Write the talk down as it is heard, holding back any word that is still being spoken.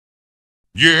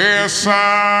Yes,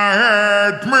 I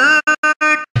admit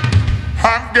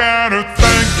I've got a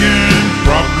thinking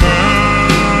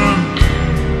problem.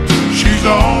 She's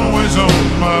always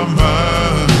on my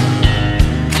mind.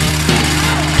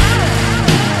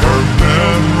 Her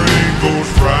memory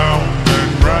goes round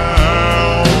and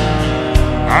round.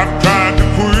 I've tried to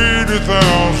quit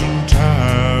 1,000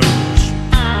 times.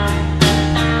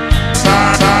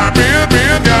 I've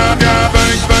been got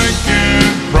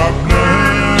thinking problem.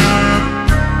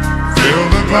 Fill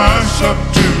the glass up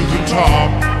to the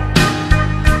top.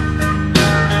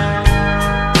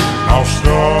 I'll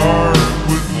start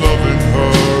with loving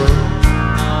her,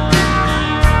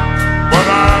 but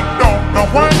I don't know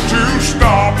when to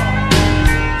stop.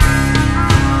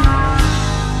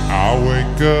 I'll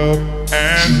wake up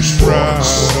and right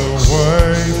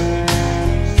away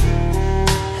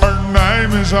her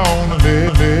name is on the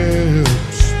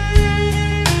lips.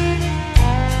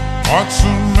 Watch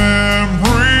the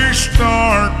memories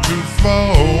start to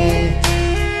flow.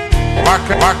 Well,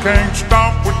 I can't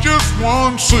stop with just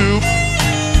one sip.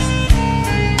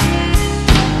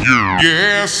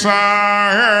 Yes,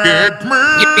 I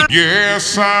admit.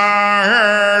 Yes, I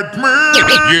admit.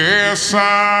 Yes, I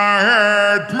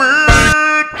admit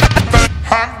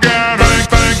I've got a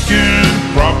thinking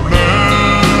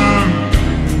problem.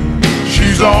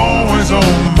 She's always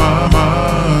on my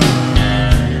mind.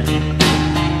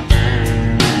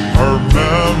 Her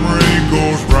memory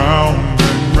goes round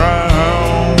and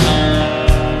round.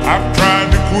 I've tried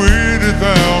to quit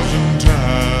 1,000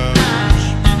 times.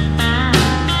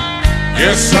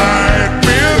 Yes, I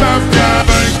admit I've got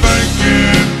a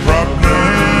thinking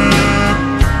problem.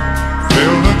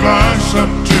 Fill the glass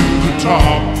up to the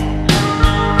top.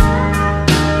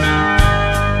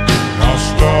 I'll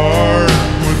start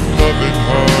with loving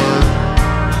her,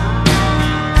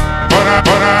 but I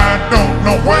don't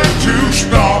know when to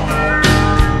stop.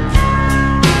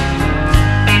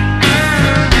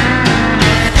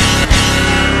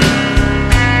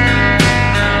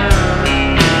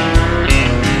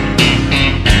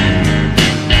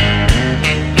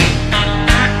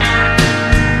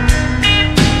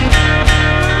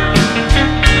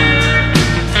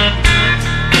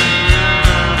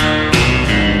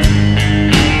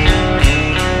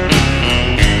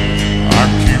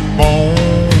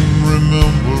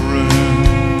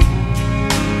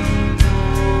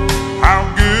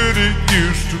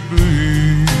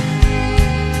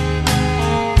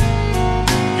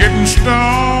 Getting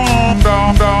stoned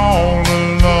all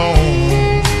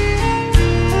alone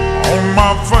on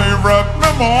my favorite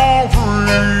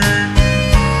memory.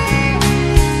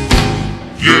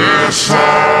 Yes, I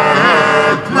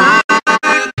admit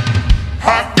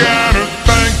I've got a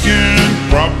thinking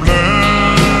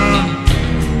problem.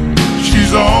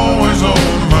 She's always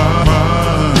on my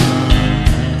mind.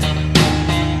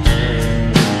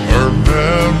 Her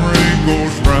memory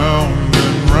goes round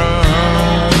and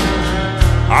round.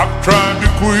 I've tried to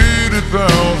quit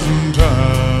 1,000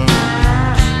 times.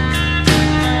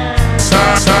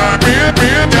 I've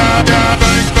been got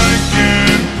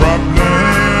thinking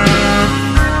problem.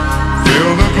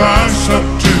 Fill the glass up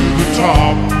to the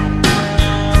top.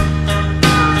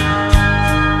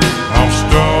 I'll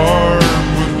start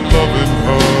with loving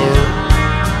her,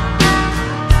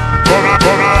 but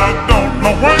I don't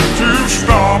know when